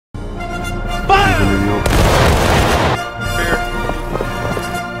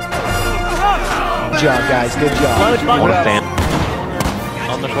job, guys. Good job.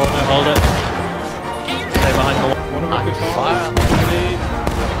 On the corner, hold it. Stay behind the wall. Fire.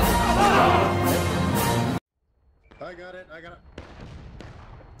 I got it. I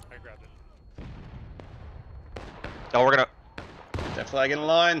grabbed it. Oh, we're gonna... That flag in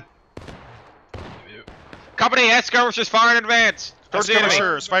line. Company, skirmishers fire in advance. Towards the enemy.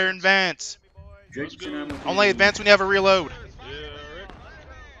 Skirmishers, fire in advance. Only advance when you have a reload.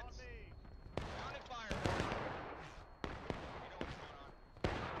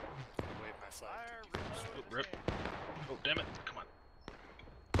 Rip. Oh, damn it. Come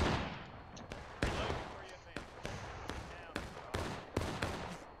on.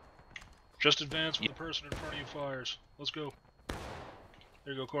 Just advance when the person in front of you fires. Let's go.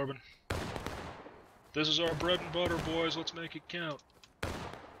 There you go, Corbin. This is our bread and butter, boys. Let's make it count.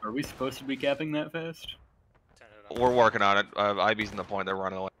 Are we supposed to be capping that fast? We're working on it. IB's in the point. They're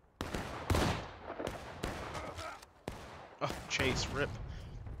running away. Oh, chase, rip.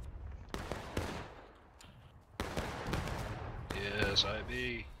 Yes,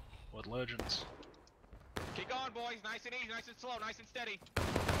 IB. What legends. Keep going, boys. Nice and easy, nice and slow, nice and steady.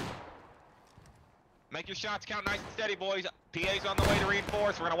 Make your shots count nice and steady, boys. PA's on the way to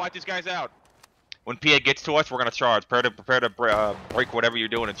reinforce. We're gonna wipe these guys out. When PA gets to us, we're gonna charge. Prepare to break whatever you're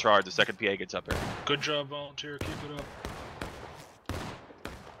doing and charge. The second PA gets up here. Good job, volunteer. Keep it up.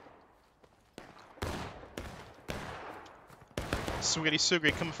 Swiggity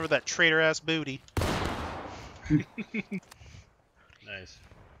Sugri coming for that traitor ass booty. Nice.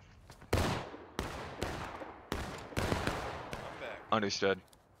 Understood.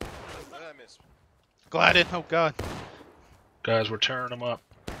 Glided. Oh god. Guys, we're tearing them up.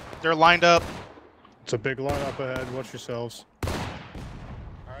 They're lined up. It's a big line up ahead. Watch yourselves.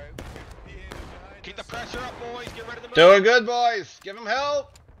 Keep the pressure up, boys. Get rid of the move. Doing good, boys. Give them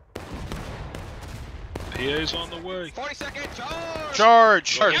help. PA's on the way. 40 seconds. Charge!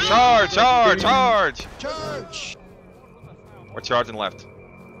 Charge! Charge! We're charging left.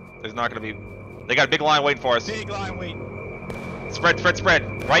 There's not gonna be... They got a big line waiting for us. Big line waiting. Spread.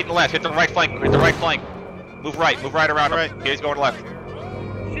 Right and left. Hit the right flank. Move right around right. him. PA's going left.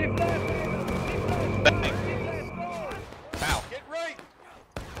 Foul. Get right.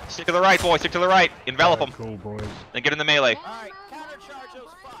 Stick to the right, boys. Stick to the right. Envelop them. Cool, boys. Then get in the melee. Alright, countercharge those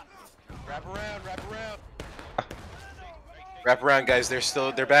spots. Wrap around. Wrap around, guys.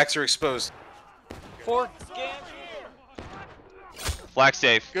 Their backs are exposed. Fork scan. Flag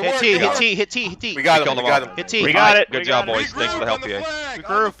safe. Good Hit work, T, good hit work. T, hit T, hit T. We got Killed them. them all. Hit T. We got it. Good job, boys. Thanks for the help, PA.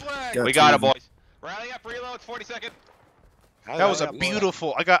 Regroup. We got it, boys. Rally up, reloads, 40 seconds. That was a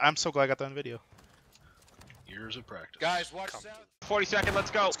beautiful. I'm so glad I got that on video. Years of practice. Guys, watch south. 40 seconds,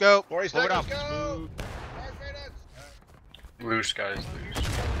 let's go. Let's go. 40 Move it up. seconds, go. Loose, guys, loose.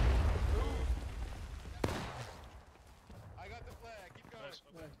 I got the flag. Keep going.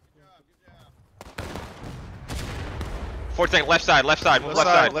 Good job. 40 seconds, left side, move left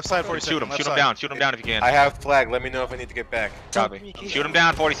side. Left side, 40 Shoot him, seconds, shoot him left down, shoot him down if you can. I have flag. Let me know if I need to get back. Copy. Shoot him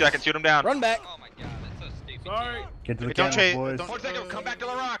down, 40 seconds, shoot him down. Run back. Oh my god, that's so stupid. Sorry. Get to the Don't chase. boys. 40 seconds, come back to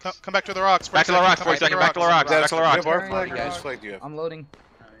the rocks. Come back to the rocks. Back to the rocks, 40 seconds, back to the rocks, back to the We rocks. have our flag, guys. Flag do you have? I'm loading.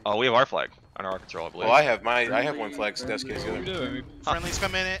 Oh, we have our flag on our control, I believe. Well, I have one flag. So that's good. Friendlies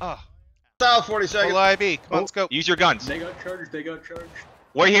come in it. South, 40 seconds. Full IB. Come on, let's go. Use your guns. They got charged.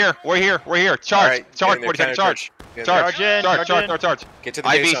 We're here. Charge, Alright, charge, get in 40 there, seconds, charge. Charge. Get to the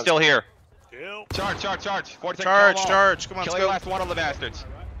IB's still here. Charge. 40 seconds. Charge. Come on, Kill let's your go. last one of the bastards.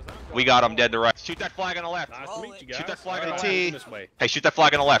 We got him dead to right. Shoot that flag on the left. Shoot that flag on the left. T. Hey, shoot that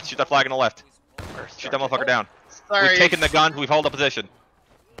flag on the left. Shoot that motherfucker down. We've taken the gun. We've held the position.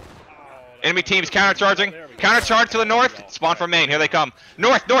 Enemy teams countercharging. Countercharge to the north. Spawn from main. Here they come.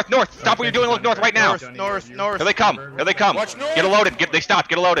 North. Stop what you're doing. Look north right now. North. Here they come. Watch north. Get a loaded. They stopped.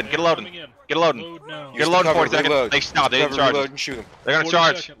 Get a loaded. Get a loaded. Load now. Get a load in 40 seconds. Reload. They stopped. They didn't Reload charge. and shoot them. They're gonna 40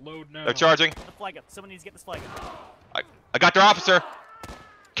 charge. second, load now. They're charging. Get the flag up. Someone needs to get this flag up. I got their officer.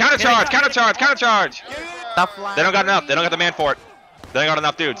 Countercharge. They don't got enough. They don't got the man for it. They don't got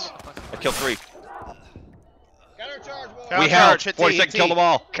enough dudes. I killed 3. We held. 40 seconds. Kill them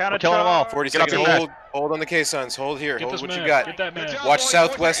all. We're killing them all. 40 Get up seconds. your Hold on the K-Sons. Hold here. Get Hold this what man. you got. Get that man. Watch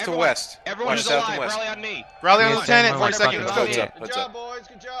southwest to west. Everyone Watch is south alive. and west. Rally on me. Rally on Lieutenant. 40 seconds. Let's Let's go. go. What's up? Good What's job, up? boys.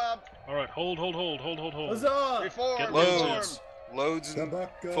 Good job. All right, hold. Reform. Get Loads. Loads and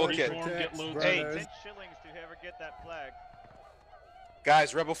full kit. Reform, get loads. Hey. 10 shillings to whoever get that flag.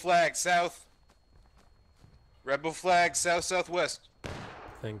 Guys, rebel flag south. Rebel flag southwest.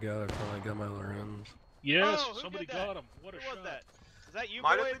 Thank God I finally got my rounds. Yes, Oh, who somebody did that? got him. What a Who was shot. that? Is that you,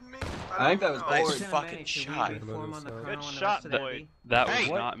 Might boy? have been me. I think that was Nice Boyd. fucking shot. Good shot, boy. That was Hey,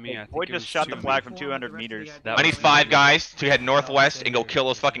 not me. I think Boyd it was just shot the two flag men. from 200 meters. That I need was 5 me. guys to head northwest and go kill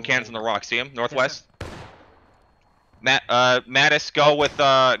those fucking cannons on the rock. See them? Northwest. Mattis,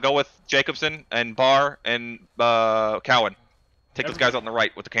 go with Jacobson and Barr and Cowan. Take those guys out on the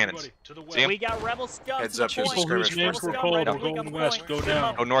right with the cannons. Everybody, to the west. See 'em? We got rebel scum Heads to up, the here's point. a People whose skirmish. names were Rebel called scum are right going up the west. point. Go Shoot 'em down.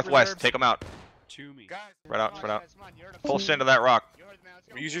 up, Go northwest. reserves. Take them out. To me. Spread out. Spread out. Full send to that rock.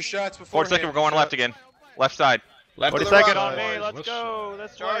 Use your shots before. 4 seconds. We're going left again. Left side. Left Put of a the second rock, on me. boys. Let's go.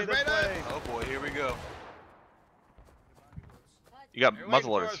 Let's Charge play. Let's right play. Oh boy, here we go. You got They're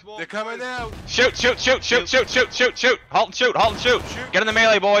muzzle waiting for loaders. us, boys. They're coming out. Shoot! Shoot! Shoot! Shoot! Shoot! Shoot! Shoot! Shoot! Halt and shoot! Halt and shoot! Shoot. Get in the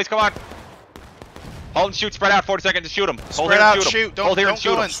melee, boys. Come on. Hold and shoot. Spread out. 40 seconds to shoot them. Hold Spread here out, and shoot 'em. shoot. Don't- Hold here and don't shoot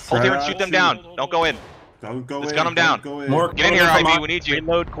go them. in. Hold here and Spread shoot them out, down. Don't go in. Don't go Let's in. gun them down. Don't go in. More Get in here, coming IB. from We need you.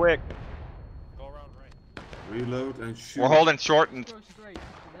 Reload quick. Go around right. Reload and shoot. We're holding short and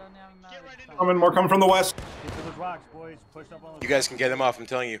more coming from the west. You guys can get them off. I'm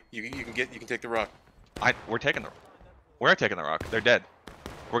telling you. You can take the rock. we're taking the rock. They're dead.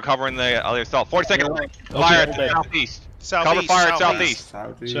 We're covering the other assault. 40 seconds. Fire at the southeast. Cover fire at southeast.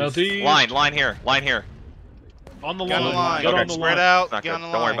 Southeast. Line here. On the Get on the line. line. Get on the Spread line. out. It's not Get good. on the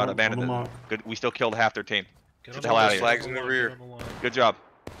Don't worry line. about it. Abandon On the it. mark. Good. We still killed half their team. Get Get on the hell out of here. Flags in the rear. Get on the line. Good job.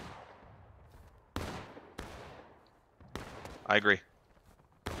 I agree.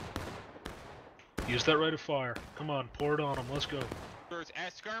 Use that rate of fire. Come on, pour it on them. Let's go.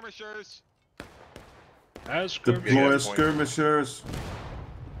 As skirmishers. As Deploy skirmishers. skirmishers.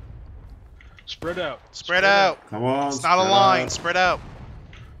 Spread out. Spread out. Come on. It's not a spread line. out. Spread out.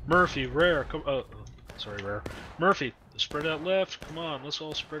 Murphy, Rare. Come. Sorry, Rare. Murphy, spread out left. Come on, let's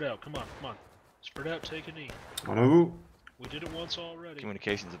all spread out. Come on. Spread out. Take a knee. On a move. We did it once already.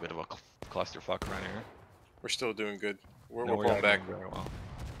 Communication's a bit of a clusterfuck around here. We're still doing good. We're No, pulling not back. doing very well.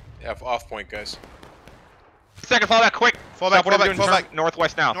 Yeah, off point, guys. Second, fall back quick. Fall back, Stop what fall you're back, doing. fall Turn back.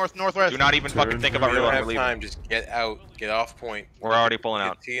 Northwest now. Northwest. Do not even fucking think about We don't reloading. have We're leaving. time. Just get out. Get off point. We're already pulling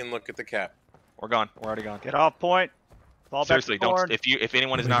out. T and look at the cap. We're gone. We're already gone. Get off point. Fall Seriously, back to corn. if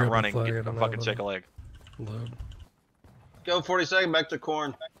anyone is not running, get fucking check a leg. Go 42nd back to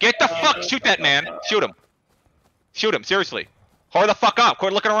corn. Get the fuck! Shoot that man! Shoot him! Shoot him! Seriously! Hurry the fuck up!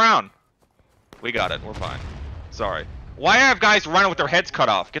 Quit looking around! We got it. We're fine. Sorry. Why have guys running with their heads cut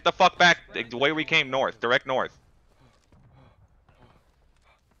off? Get the fuck back the way we came north. Direct north.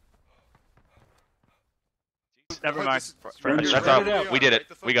 Never mind. That's up. We did it.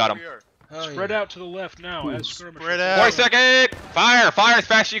 We got him. Spread out to the left now. As skirmishers. Spread out. 40 second! Fire! Fire as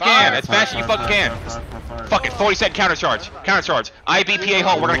fast as you can! As fast as you fucking can! Fuck it, 40 second counter charge. Counter charge. IBPA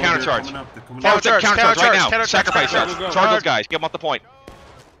halt, we're gonna counter charge. Counter charge right now. Sacrifice shots. Charge those guys. Get them off the point.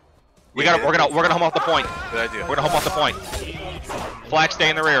 We're gonna home off the point. Good idea. We're gonna home off the point. Flag stay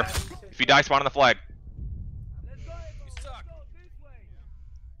in the rear. If you die, spawn on the flag.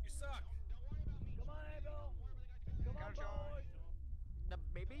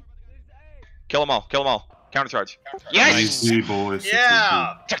 Kill them all. Kill them all. Counter charge. Yes! Nice, boys.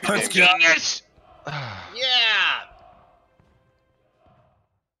 Yeah. Genius! Yeah.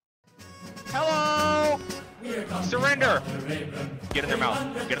 Hello! Surrender! Get in their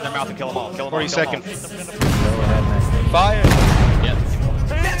mouth. Get in their mouth and kill them all. Kill them all. 40 Kill them all. seconds. Fire.